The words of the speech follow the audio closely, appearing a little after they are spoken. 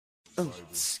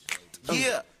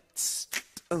Yeah.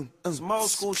 Some old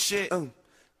school shit.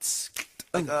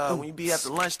 Like when you be at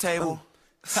the lunch table.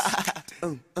 This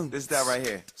is that right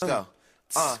here. Let's go.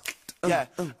 Yeah.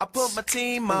 I put my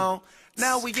team on.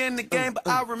 Now we in the game, but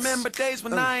I remember days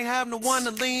when I ain't have no one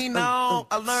to lean on.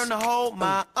 I learned to hold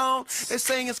my own. They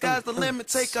saying sky's the limit.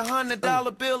 Take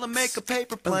 $100 bill and make a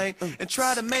paper plane and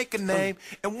try to make a name.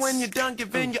 And when you're done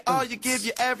giving you all, you give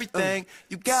you everything.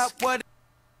 You got what?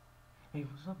 Hey,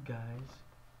 what's up, guys?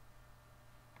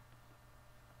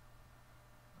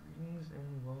 Greetings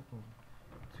and welcome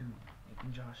to Nick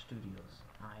and Josh Studios.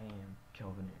 I am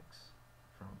Kelvin X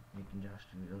from Nick and Josh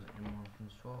Studios and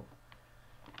Morphins 12.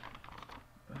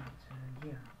 But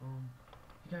yeah,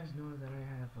 you guys know that I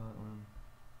have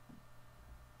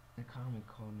a comic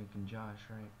called Nick and Josh,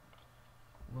 right?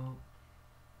 Well,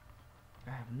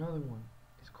 I have another one.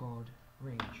 It's called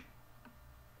Rage,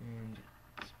 and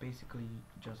it's basically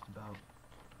just about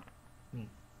me.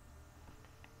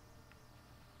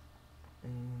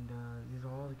 And these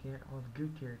are all the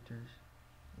good characters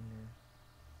in there.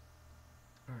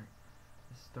 Alright,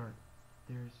 let's start.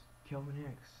 There's Kelvin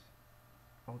X,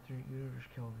 alternate universe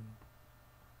Kelvin.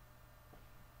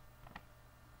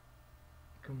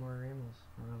 Kamara Ramos,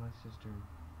 my real life sister.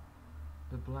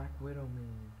 The Black Widow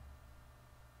Man.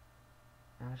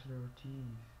 Ashley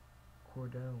Ortiz.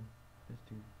 Cordell, this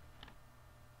dude.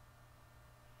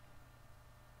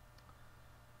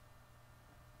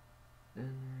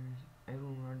 Then there's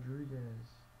Evan Rodriguez.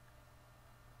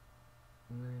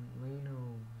 And then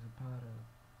Leno Zapata.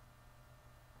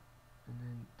 And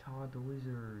then Todd the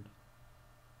Wizard.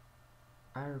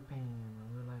 Ira Payne, my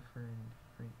real life friend,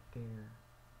 right there.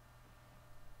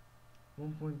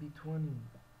 1.B20.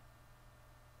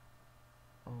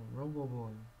 Robo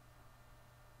Boy.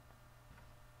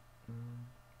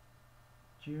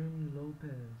 Jeremy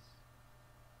Lopez.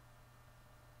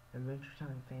 Adventure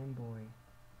Time fanboy.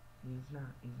 He's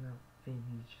not Finn,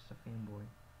 he's just a fanboy.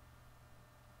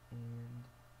 And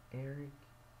Eric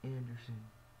Anderson.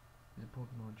 He's a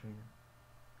Pokemon trainer.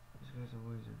 This guy's a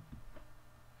wizard.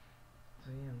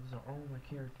 So yeah, these are all my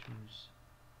characters.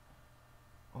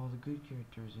 All the good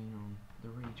characters in the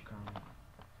Rage comic.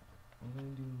 I'm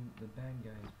gonna do the bad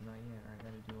guys, but not yet. I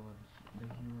gotta do all the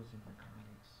heroes in the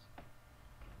comics.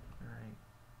 Alright,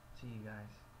 see you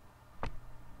guys.